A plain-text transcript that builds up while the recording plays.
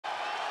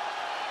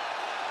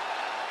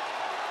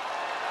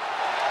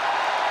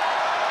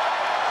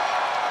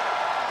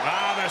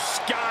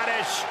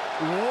Scottish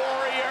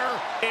Warrior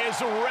is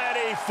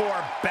ready for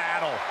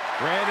battle.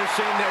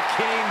 Brandishing the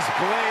King's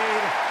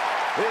Blade.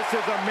 This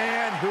is a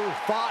man who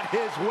fought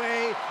his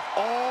way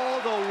all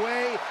the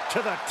way to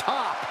the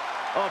top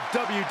of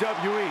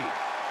WWE.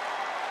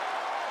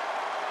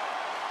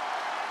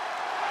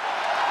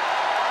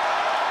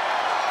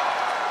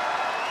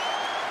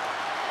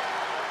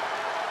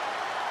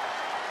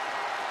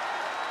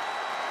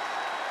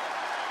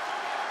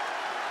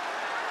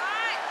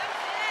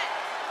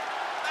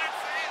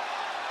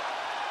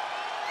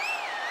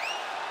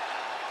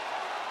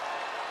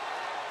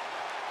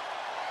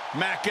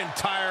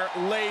 McIntyre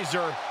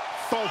laser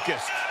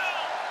focused.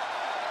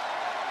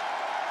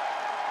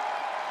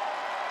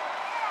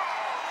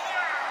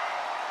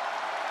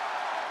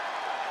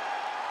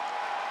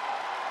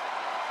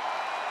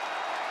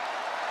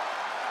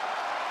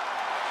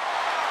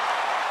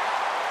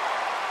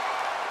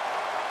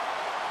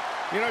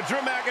 You know, Drew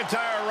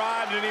McIntyre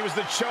arrived and he was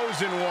the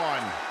chosen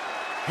one.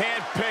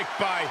 Handpicked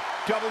by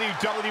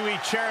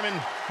WWE Chairman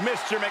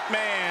Mr.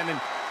 McMahon. And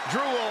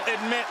Drew will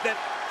admit that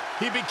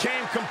he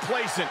became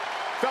complacent.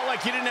 Felt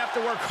like he didn't have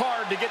to work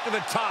hard to get to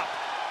the top.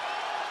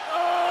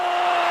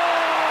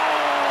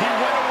 He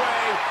went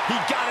away, he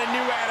got a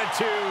new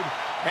attitude,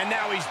 and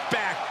now he's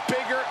back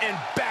bigger and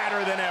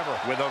badder than ever.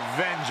 With a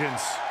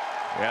vengeance.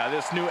 Yeah,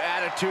 this new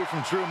attitude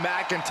from Drew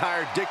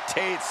McIntyre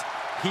dictates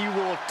he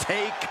will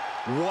take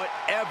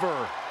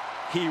whatever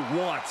he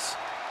wants.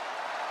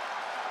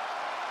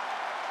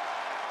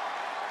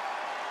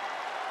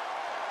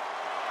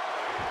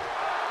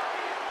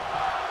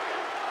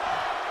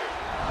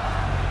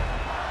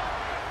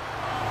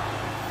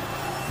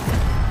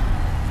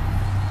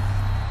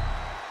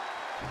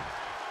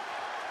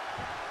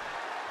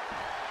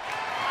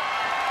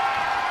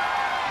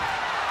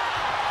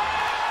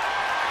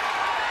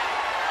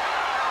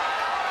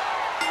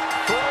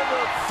 For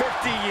over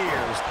 50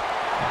 years.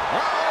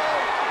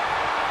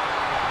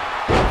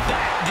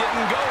 That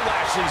didn't go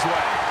Lashley's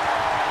way.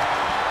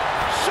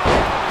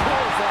 Shoulder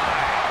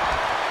clothesline.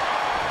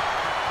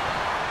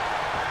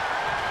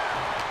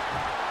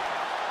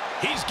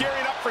 He's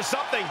gearing up for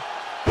something.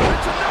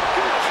 That's enough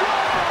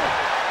control.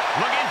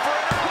 Looking for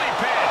an early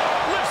pin.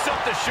 Lifts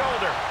up the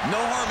shoulder. No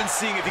harm in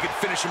seeing if he could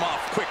finish him off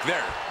quick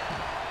there.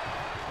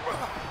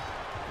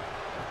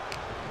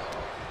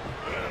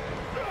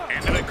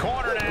 Into the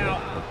corner now.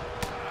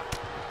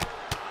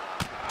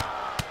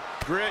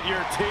 Grit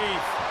your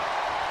teeth.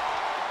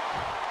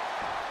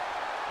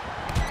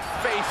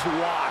 Face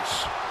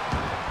wash.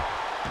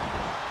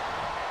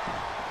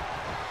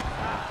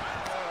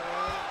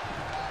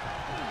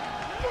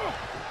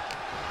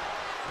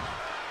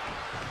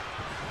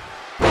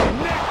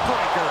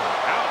 Neckbreaker.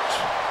 Ouch.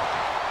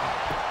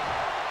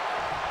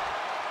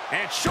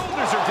 And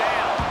shoulders are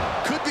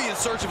down. Could be in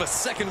search of a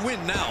second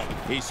win now.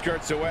 He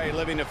skirts away,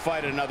 living to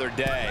fight another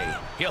day.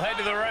 He'll head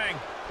to the ring.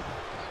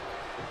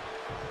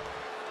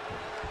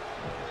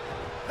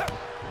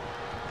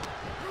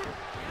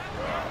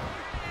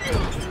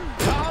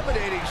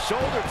 Dominating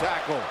shoulder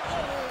tackle.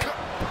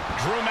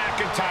 Drew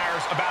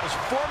McIntyre's about as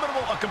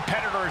formidable a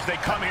competitor as they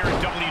come here in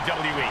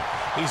WWE.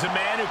 He's a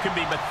man who can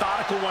be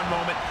methodical one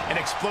moment and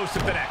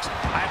explosive the next.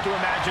 I have to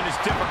imagine it's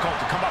difficult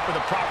to come up with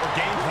a proper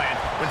game plan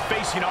when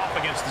facing off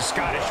against the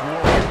Scottish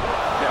Warrior.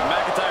 Yeah,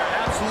 McIntyre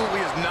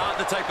absolutely is not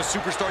the type of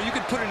superstar you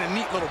could put in a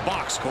neat little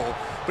box, Cole.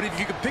 But if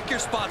you could pick your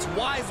spots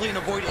wisely and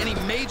avoid any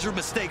major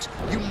mistakes,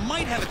 you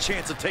might have a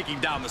chance of taking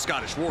down the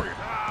Scottish Warrior.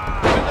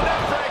 With the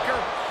neck breaker,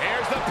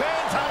 here's the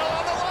pin, title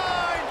on the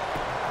line.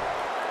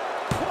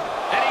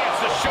 And he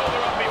gets the shoulder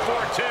up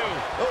before two.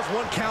 Those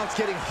one counts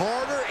getting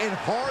harder and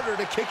harder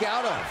to kick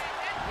out of.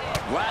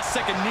 Last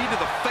second knee to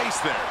the face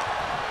there.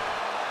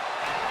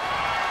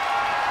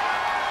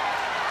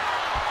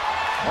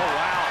 Oh,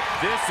 wow.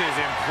 This is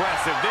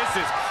impressive.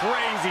 This is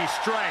crazy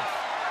strength.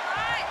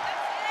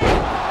 And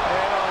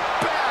a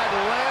bad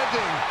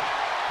landing.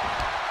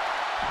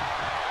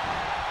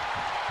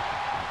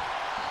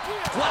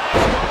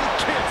 Flashbone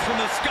kick from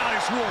the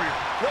Scottish Warrior.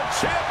 The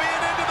champion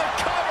into the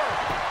cover.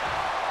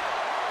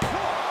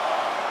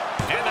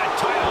 And that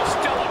title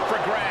still up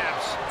for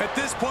grabs. At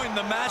this point in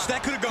the match,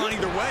 that could have gone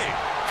either way.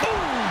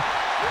 Boom.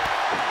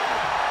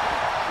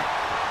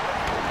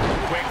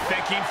 Quick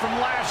thinking from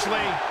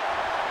Lashley.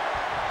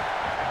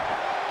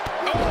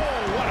 Oh,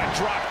 what a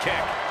drop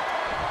kick.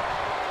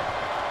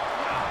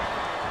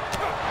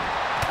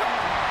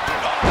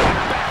 Oh,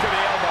 back to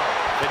the elbow.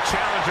 The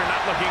challenger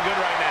not looking good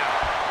right now.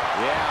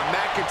 Yeah,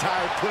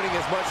 McIntyre putting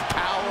as much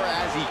power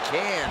as he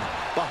can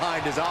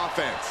behind his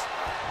offense.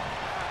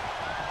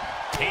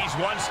 He's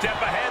one step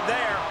ahead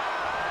there.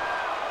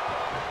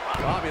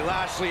 Bobby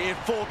Lashley in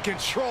full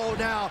control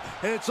now,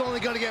 and it's only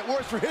going to get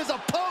worse for his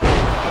opponent.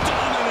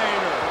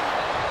 Dominator.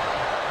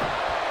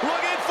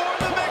 Looking for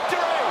the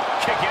victory.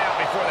 Kick out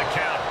before the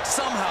count.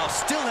 Somehow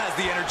still has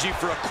the energy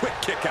for a quick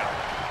kick out.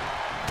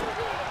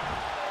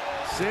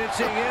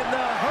 Cinching in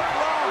the hurt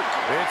lock.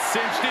 It's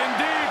cinched in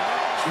deep.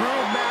 Drew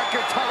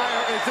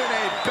McIntyre is in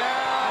a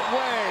bad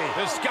way.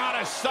 The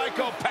Scottish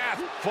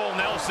psychopath. Full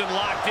Nelson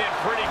locked in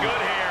pretty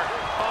good here.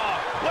 Oh,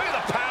 Look at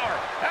the power.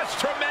 That's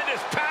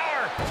tremendous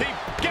power. He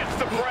gets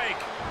the break.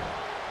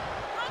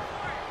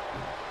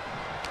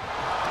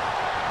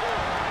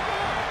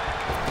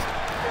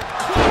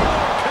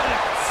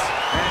 Connects.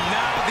 And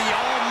now the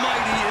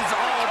Almighty is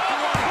all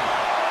bloody.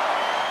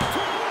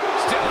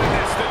 Still in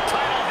this, the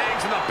title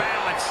hangs in the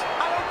balance.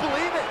 I don't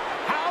believe it.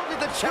 How did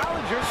the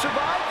challengers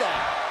survive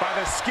that? By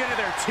the skin of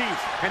their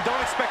teeth. And don't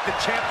expect the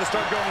champ to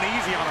start going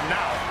easy on him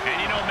now. And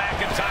you know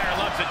McIntyre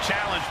loves a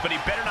challenge, but he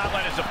better not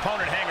let his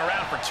opponent hang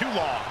around for too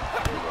long.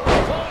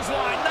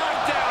 Clothesline,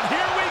 knockdown,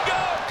 here we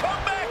go,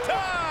 comeback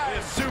time!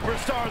 This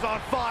superstar's on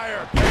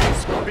fire.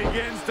 Pace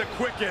begins to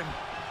quicken.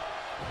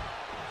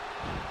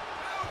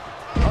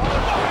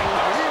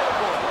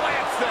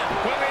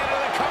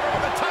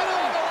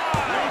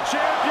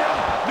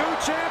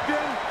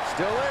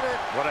 Still in it.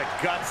 What a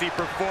gutsy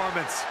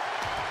performance.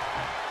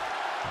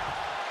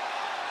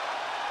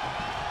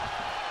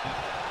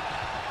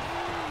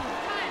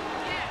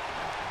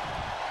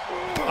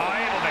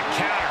 Able to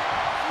counter.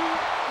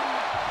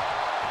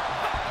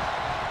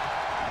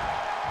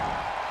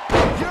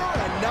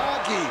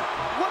 Uranagi.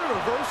 What a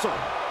reversal.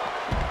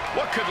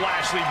 What could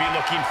Lashley be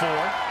looking for?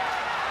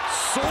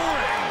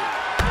 Soaring.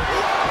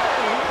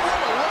 What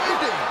a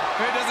landing.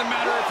 It doesn't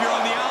matter if you're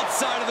on the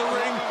outside of the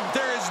ring.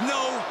 There is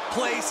no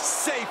place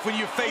safe when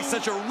you face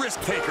such a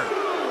risk taker.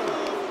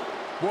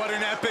 What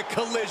an epic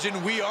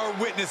collision we are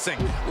witnessing.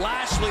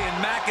 Lashley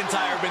and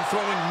McIntyre have been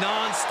throwing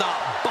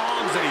non-stop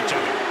bombs at each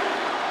other.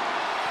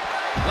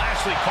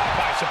 Lashley caught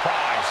by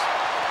surprise.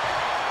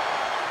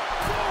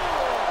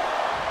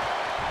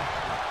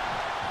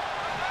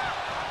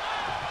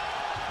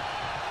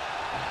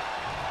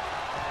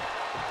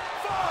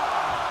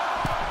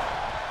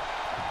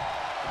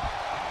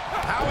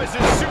 How is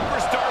this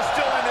superstar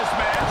still in this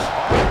match?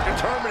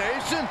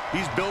 Determination.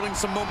 He's building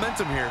some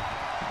momentum here.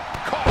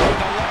 Caught with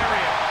a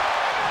lariat.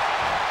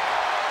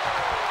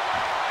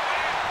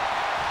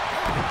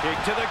 Kick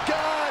to the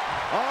gut.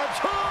 Arms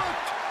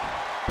hooked.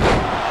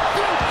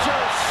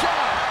 Future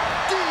shot.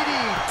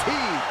 DDT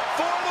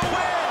For the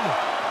win.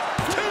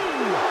 2.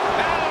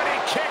 Now and he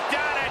kicked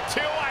out at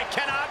 2. I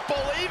cannot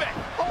believe it.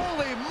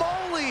 Holy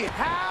moly,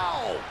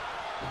 how?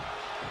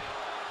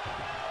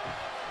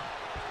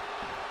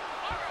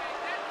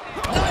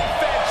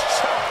 Knife edge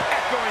choke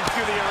echoing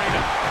through the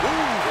arena.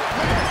 Ooh,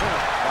 man.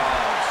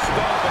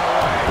 Stomping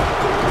away.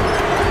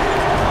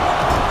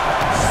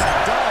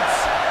 Stunts.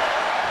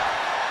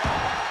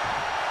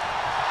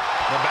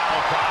 The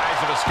battle cries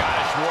of a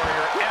Scottish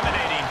warrior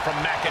emanating from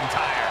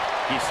McIntyre.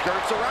 He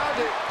skirts around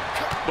it.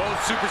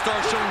 Both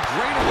superstars showing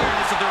great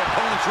awareness of their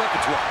opponent's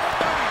repertoire.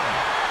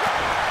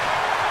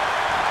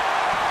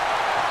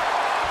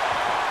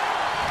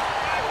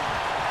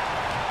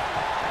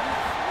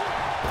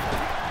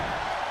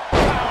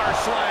 Power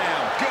slam.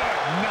 Good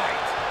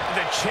night.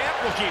 The champ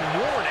looking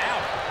worn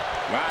out.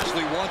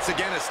 Lashley once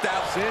again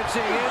established.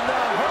 Cinching in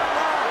the hurt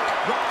lock.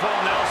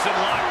 Full Nelson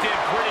locked in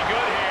pretty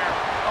good here.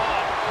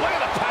 Oh, look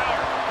at the power.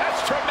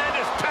 That's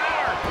tremendous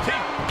power. He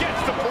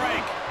gets the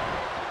break.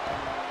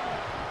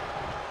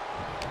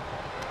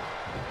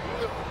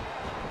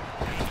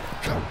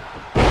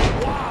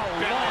 Wow,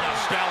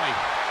 launch belly.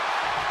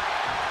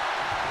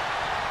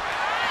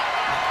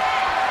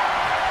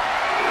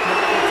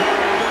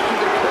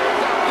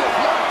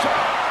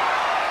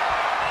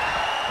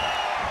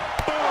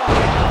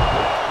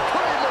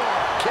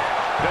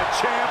 The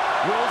champ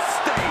will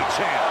stay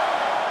champ.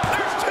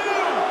 There's 2.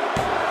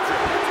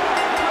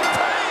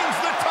 Retains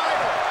the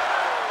title.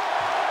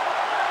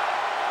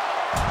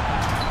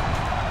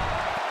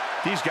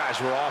 These guys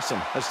were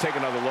awesome. Let's take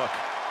another look.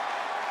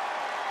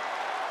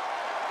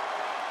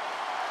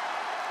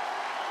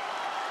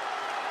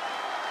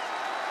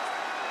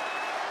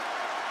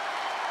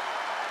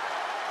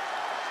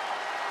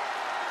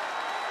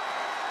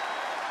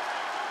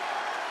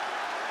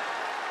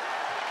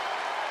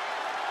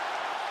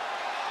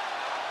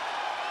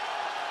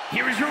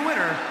 Here is your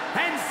winner,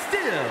 and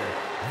still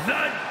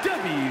the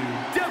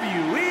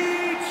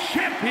WWE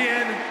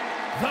Champion,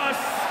 the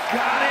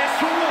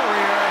Scottish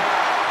Warrior,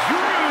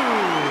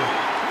 Drew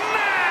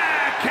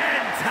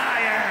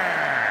McIntyre.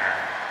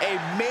 A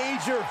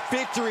major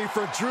victory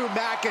for Drew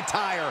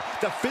McIntyre.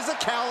 The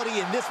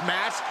physicality in this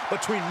match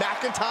between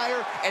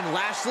McIntyre and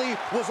Lashley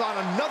was on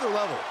another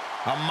level.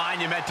 A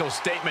monumental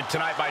statement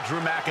tonight by Drew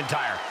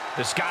McIntyre.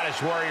 The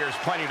Scottish Warrior has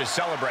plenty to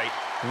celebrate.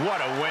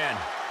 What a win.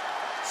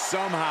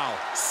 Somehow,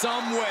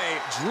 some way,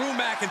 Drew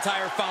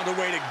McIntyre found a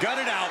way to gut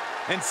it out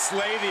and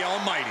slay the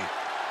Almighty.